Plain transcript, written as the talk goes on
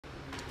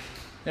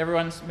Hey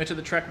everyone, it's Mitch at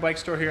the Trek Bike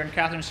Store here on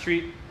Catherine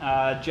Street.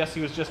 Jesse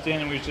was just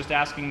in and he was just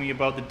asking me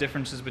about the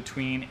differences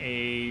between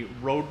a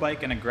road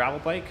bike and a gravel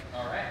bike.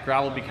 Alright.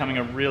 Gravel becoming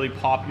a really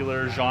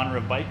popular genre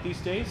of bike these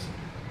days.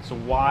 So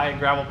why a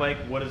gravel bike?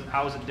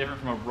 How is it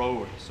different from a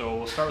road? So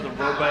we'll start with a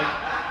road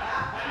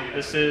bike.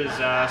 This is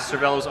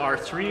Cervelo's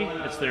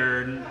R3. It's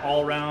their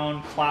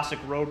all-around classic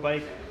road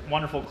bike.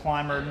 Wonderful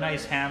climber,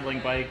 nice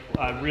handling bike.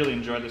 I really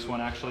enjoyed this one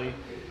actually.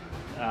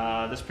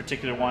 This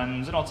particular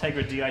one's an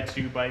Ultegra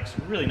Di2 bike,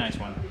 so really nice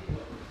one.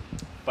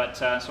 But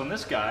so in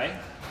this guy,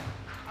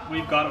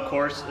 we've got, of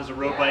course, is a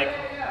road bike,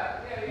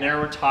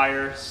 narrower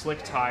tire,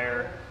 slick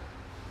tire.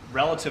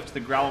 Relative to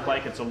the gravel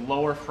bike, it's a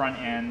lower front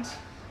end.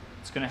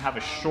 It's going to have a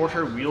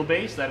shorter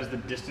wheelbase. That is, the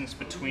distance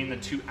between the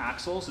two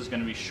axles is going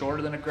to be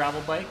shorter than a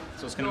gravel bike,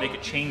 so it's going to make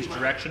it change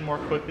direction more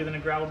quickly than a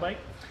gravel bike.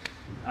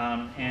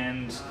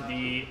 And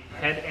the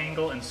head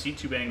angle and seat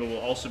tube angle will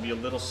also be a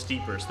little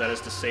steeper, so that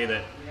is to say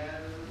that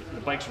the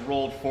bike's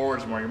rolled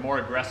forwards more, you're more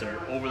aggressive,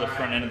 you're over the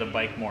front end of the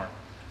bike more.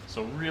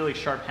 So really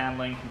sharp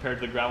handling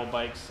compared to the gravel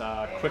bikes,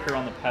 quicker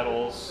on the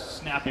pedals,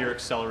 snappier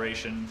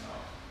acceleration,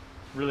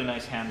 really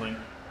nice handling.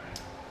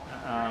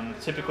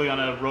 Typically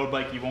on a road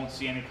bike you won't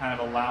see any kind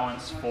of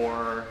allowance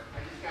for,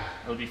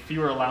 there'll be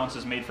fewer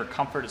allowances made for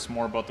comfort, it's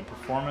more about the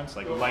performance,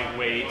 like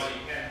lightweight,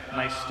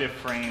 nice stiff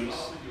frames.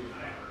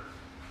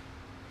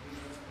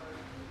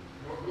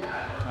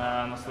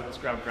 Let's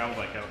grab a gravel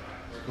bike out.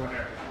 Cool.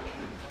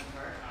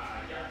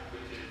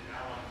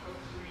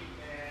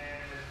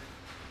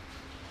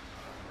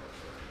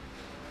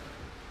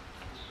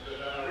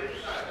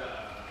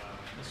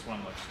 This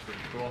one looks pretty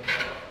cool.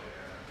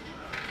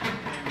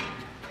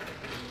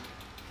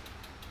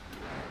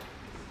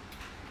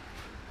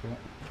 Cool.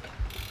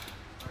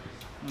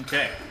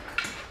 Okay.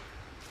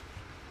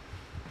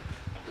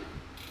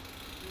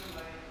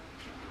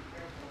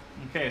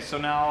 Okay, so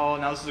now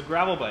this is a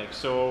gravel bike.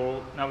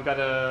 So now we've got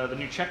the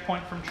new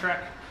checkpoint from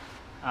Trek.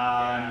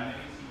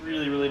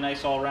 Really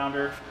nice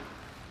all-rounder.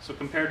 So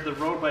compared to the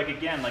road bike,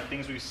 again, like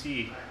things we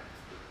see,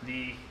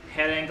 the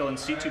head angle and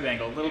seat tube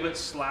angle a little bit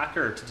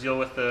slacker to deal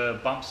with the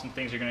bumps and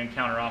things you're going to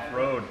encounter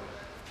off-road.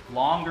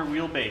 Longer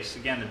wheelbase,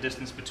 again, the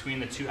distance between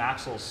the two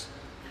axles.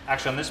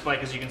 Actually, on this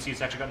bike, as you can see, it's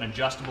actually got an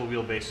adjustable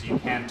wheelbase, so you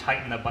can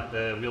tighten the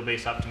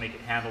wheelbase up to make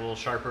it handle a little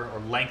sharper or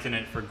lengthen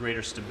it for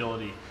greater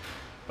stability.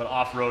 But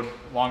off-road,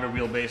 longer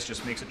wheelbase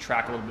just makes it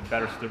track a little bit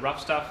better through the rough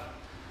stuff.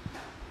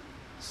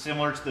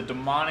 Similar to the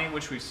Damani,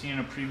 which we've seen in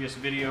a previous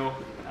video,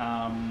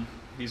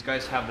 these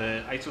guys have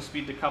the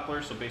ISO-speed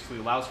decoupler, so basically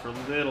allows for a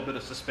little bit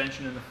of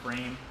suspension in the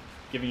frame,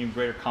 giving you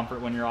greater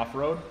comfort when you're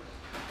off-road.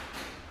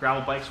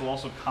 Gravel bikes will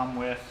also come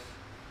with,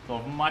 they'll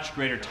have much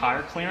greater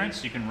tire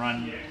clearance. You can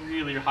run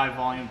really high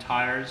volume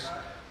tires,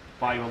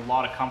 buy you a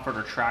lot of comfort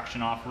or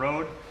traction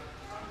off-road.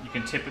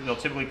 They'll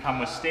typically come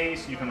with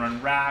stays, you can run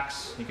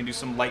racks, you can do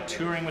some light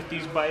touring with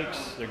these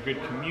bikes. They're a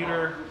good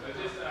commuter.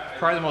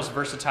 Probably the most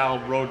versatile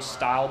road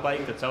style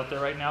bike that's out there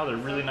right now. They're a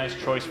really nice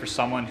choice for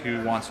someone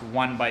who wants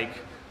one bike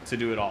to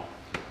do it all.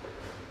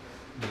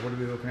 What are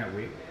we looking at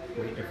weight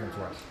difference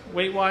wise?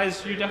 Weight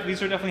wise,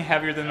 these are definitely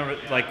heavier than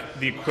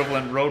the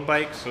equivalent road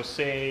bike. So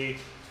say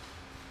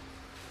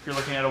if you're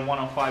looking at a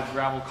 105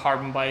 gravel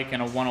carbon bike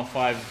and a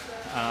 105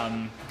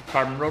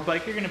 carbon road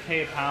bike, you're going to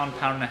pay a pound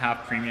and a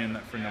half premium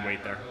for the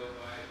weight there.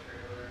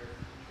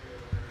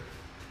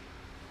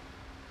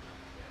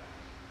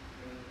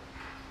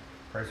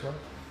 Price wise?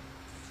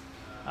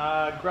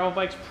 Gravel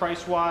bikes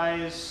price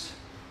wise,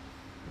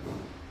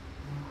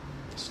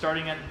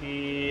 starting at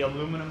the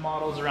aluminum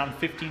models around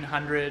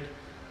 $1,500.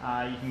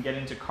 You can get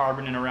into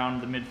carbon in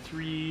around the mid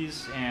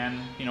threes, and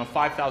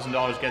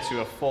 $5,000 gets you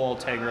a full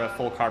Ultegra,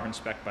 full carbon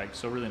spec bike.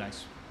 So really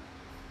nice.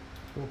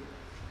 Cool.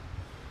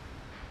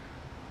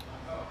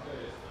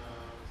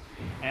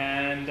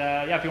 And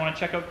yeah, if you want to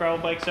check out gravel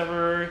bikes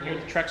ever here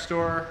at the Trek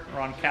Store,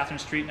 we're on Catherine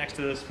Street next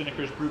to the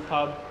Spinnaker's Brew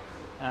Pub,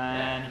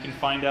 and you can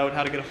find out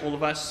how to get a hold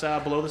of us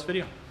below this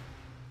video.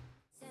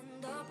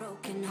 Send our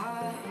broken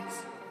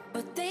hearts,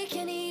 but they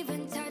can't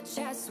even touch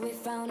us. We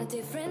found a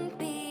different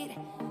beat.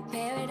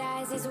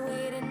 Paradise is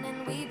waiting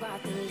and we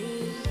bought the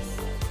lead.